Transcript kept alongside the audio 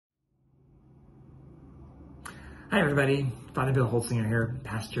Hi everybody, Father Bill Holtzinger here,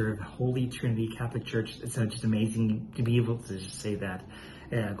 pastor of Holy Trinity Catholic Church. It's just amazing to be able to just say that.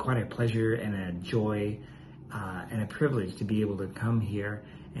 Quite a pleasure and a joy and a privilege to be able to come here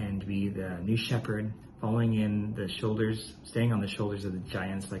and to be the new shepherd, following in the shoulders, staying on the shoulders of the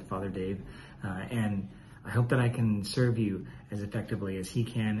giants like Father Dave. And I hope that I can serve you as effectively as he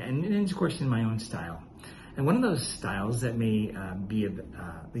can, and of course in my own style. And one of those styles that may be of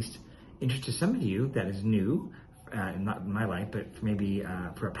at least interest to some of you that is new, not in my life, but maybe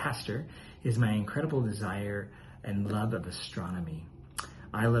for a pastor, is my incredible desire and love of astronomy.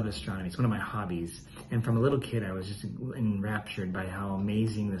 I love astronomy. It's one of my hobbies. And from a little kid, I was just enraptured by how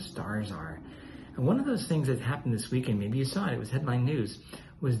amazing the stars are. And one of those things that happened this weekend, maybe you saw it, it was headline news,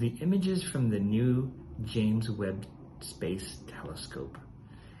 was the images from the new James Webb Space Telescope.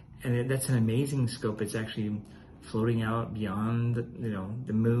 And that's an amazing scope. It's actually floating out beyond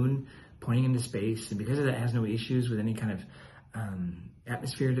the moon, pointing into space, and because of that, it has no issues with any kind of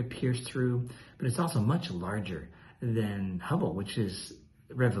atmosphere to pierce through. But it's also much larger than Hubble, which has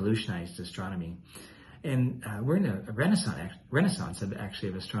revolutionized astronomy. And we're in a renaissance of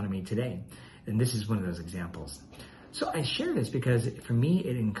astronomy today, and this is one of those examples. So I share this because for me,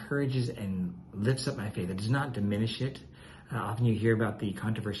 it encourages and lifts up my faith. It does not diminish it. Often you hear about the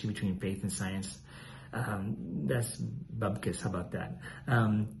controversy between faith and science. That's bubkus, how about that?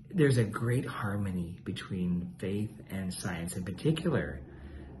 There's a great harmony between faith and science, in particular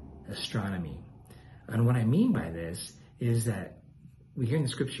astronomy. And what I mean by this is that we hear in the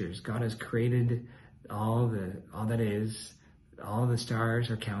scriptures, God has created all that is, all the stars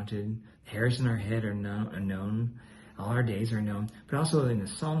are counted, hairs in our head are known, all our days are known. But also in the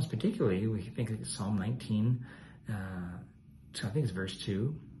Psalms particularly, we think of Psalm 19, so I think it's verse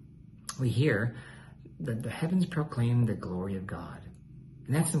 2, we hear that the heavens proclaim the glory of God.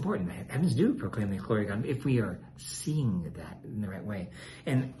 And that's important. The heavens do proclaim the glory of God if we are seeing that in the right way.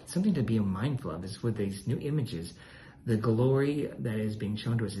 And something to be mindful of is with these new images, the glory that is being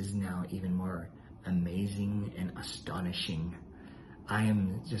shown to us is now even more amazing and astonishing. I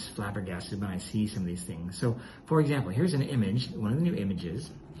am just flabbergasted when I see some of these things. So, for example, here's an image, one of the new images.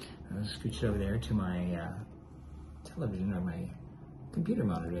 I'll scooch it over there to my television or my computer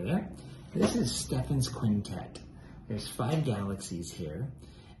monitor there. This is Stephan's quintet. There's 5 galaxies here,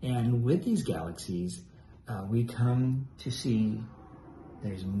 and with these galaxies, we come to see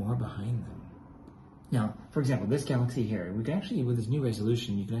there's more behind them. Now, for example, this galaxy here, we can actually, with this new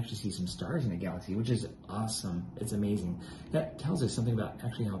resolution, you can actually see some stars in a galaxy, which is awesome. It's amazing. That tells us something about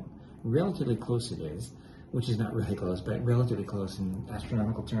actually how relatively close it is, which is not really close, but relatively close in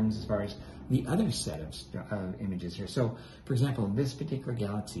astronomical terms as far as the other set of images here. So, for example, this particular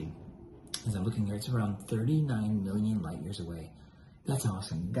galaxy, as I'm looking here, it's around 39 million light years away. That's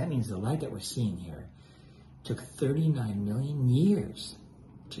awesome. That means the light that we're seeing here took 39 million years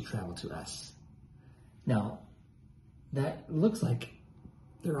to travel to us. Now, that looks like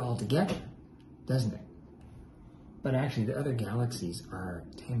they're all together, doesn't it? But actually, the other galaxies are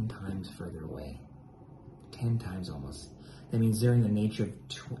 10 times further away. 10 times almost. That means they're in the nature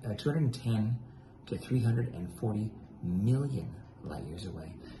of 210 to 340 million light years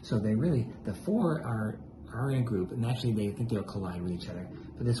away. So they really, the 4 are in a group, and actually they think they'll collide with each other.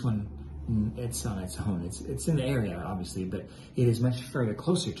 But this one, it's on its own. It's in the area, obviously, but it is much further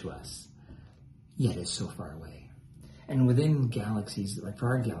closer to us, yet it's so far away. And within galaxies, like for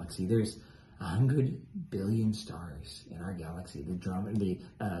our galaxy, there's 100 billion stars in our galaxy, the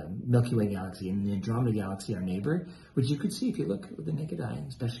Milky Way galaxy, and the Andromeda galaxy, our neighbor, which you could see if you look with the naked eye,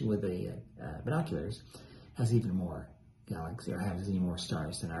 especially with the binoculars, has even more galaxy, or has any more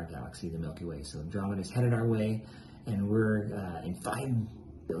stars than our galaxy, the Milky Way. So Andromeda is headed our way, and we're in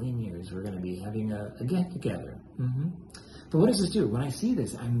 5 billion years, we're going to be having a get-together. But what does this do? When I see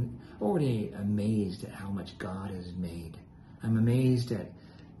this, I'm already amazed at how much God has made. I'm amazed at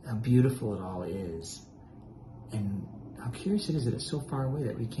how beautiful it all is, and how curious it is that it's so far away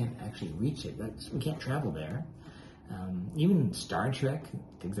that we can't actually reach it. We can't travel there. Even Star Trek,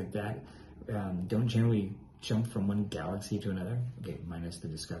 things like that, don't generally jump from one galaxy to another. Okay, minus the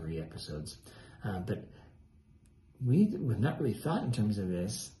Discovery episodes. But we've not really thought in terms of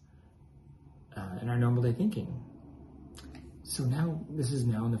this in our normal day thinking. So now, this is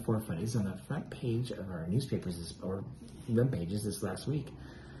now in the forefront. It's on the front page of our newspapers or web pages this last week.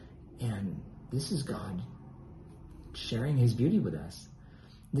 And this is God sharing his beauty with us.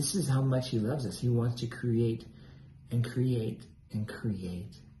 This is how much he loves us. He wants to create and create and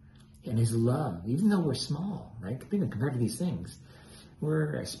create. And his love, even though we're small, right? Even compared to these things,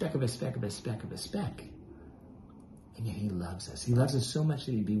 we're a speck of a speck of a speck of a speck. And yet he loves us. He loves us so much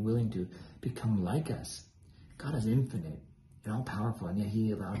that he'd be willing to become like us, God is infinite and all-powerful, and yet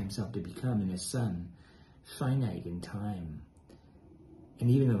he allowed himself to become in his Son finite in time, and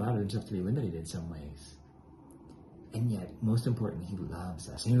even allowed himself to be limited in some ways. And yet, most importantly, he loves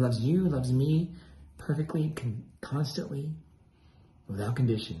us. And he loves you, loves me perfectly, constantly, without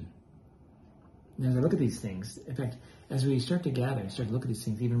condition. And as I look at these things, in fact, as we start to gather and start to look at these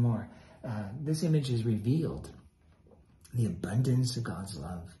things even more, this image is revealed the abundance of God's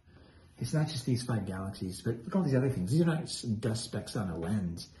love. It's not just these 5 galaxies, but look at all these other things. These are not dust specks on a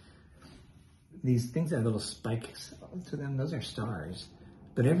lens. These things that have little spikes to them, those are stars.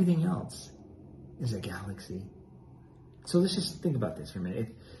 But everything else is a galaxy. So let's just think about this for a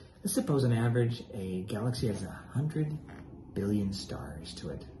minute. Let's suppose on average a galaxy has 100 billion stars to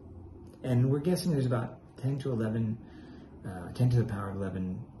it. And we're guessing there's about 10 to the power of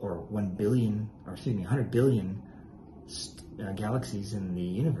 11, or 100 billion galaxies in the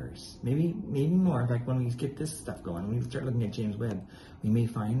universe. Maybe more. In fact, when we get this stuff going, when we start looking at James Webb, we may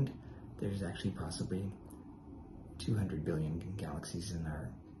find there's actually possibly 200 billion galaxies in our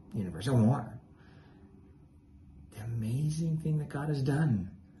universe, or more. The amazing thing that God has done.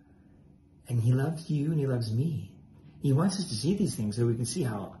 And he loves you and he loves me. He wants us to see these things so we can see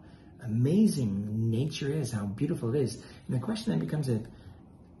how amazing nature is, how beautiful it is. And the question then becomes,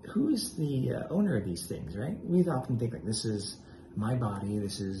 who is the owner of these things, right? We often think like, this is my body,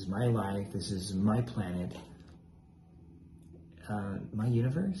 this is my life, this is my planet, my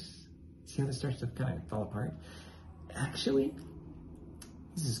universe. See how this starts to kind of fall apart? Actually,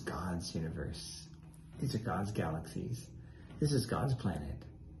 this is God's universe. These are God's galaxies. This is God's planet.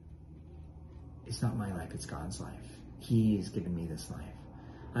 It's not my life, it's God's life. He's given me this life.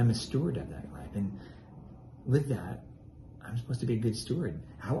 I'm a steward of that life. And with that, I'm supposed to be a good steward.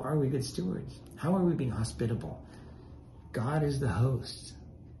 How are we good stewards? How are we being hospitable? God is the host.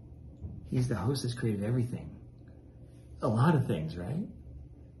 He's the host that's created everything. A lot of things, right?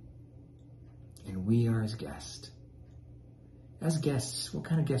 And we are his guest. As guests, what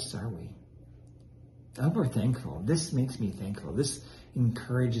kind of guests are we? I hope we're thankful. This makes me thankful. This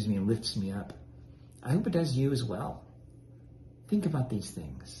encourages me and lifts me up. I hope it does you as well. Think about these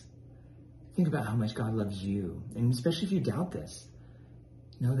things. Think about how much God loves you. And especially if you doubt this,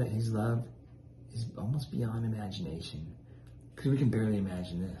 know that his love is almost beyond imagination, because we can barely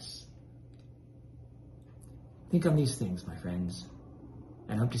imagine this. Think on these things, my friends,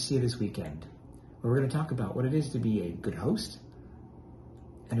 and I hope to see you this weekend, where we're going to talk about what it is to be a good host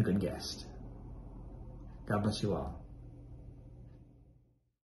and a good guest. God bless you all.